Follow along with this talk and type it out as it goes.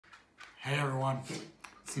Hey everyone,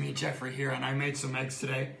 it's me Jeffrey here, and I made some eggs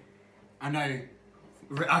today, and I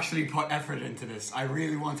actually put effort into this. I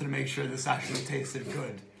really wanted to make sure this actually tasted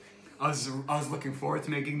good. I was looking forward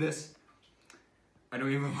to making this. I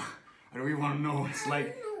don't even want to know what it's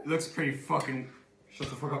like. It looks pretty fucking,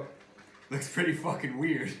 shut the fuck up. Looks pretty fucking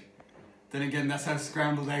weird. Then again, that's how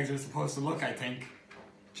scrambled eggs are supposed to look, I think.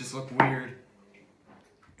 Just look weird.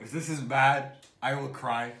 If this is bad, I will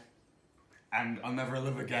cry, and I'll never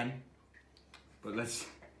live again. But let's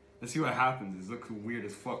see what happens. It looks weird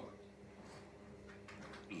as fuck.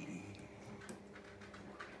 I'm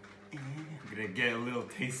gonna get a little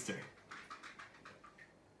taster.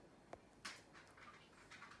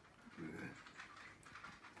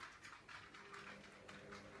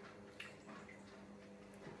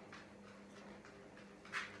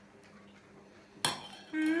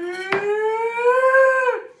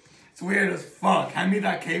 It's weird as fuck. Hand me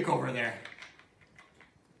that cake over there.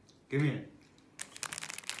 Give me it.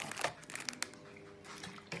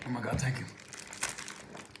 Oh my god, thank you.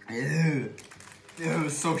 Ew. Ew,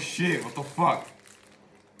 it's so shit. What the fuck?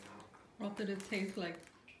 What did it taste like?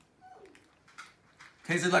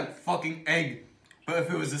 Tasted like fucking egg. But if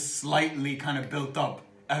it was just slightly kind of built up.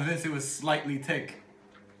 If it was slightly thick.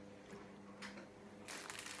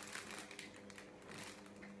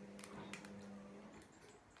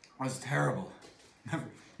 That was terrible.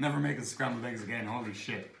 Never making scrambled eggs again. Holy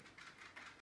shit.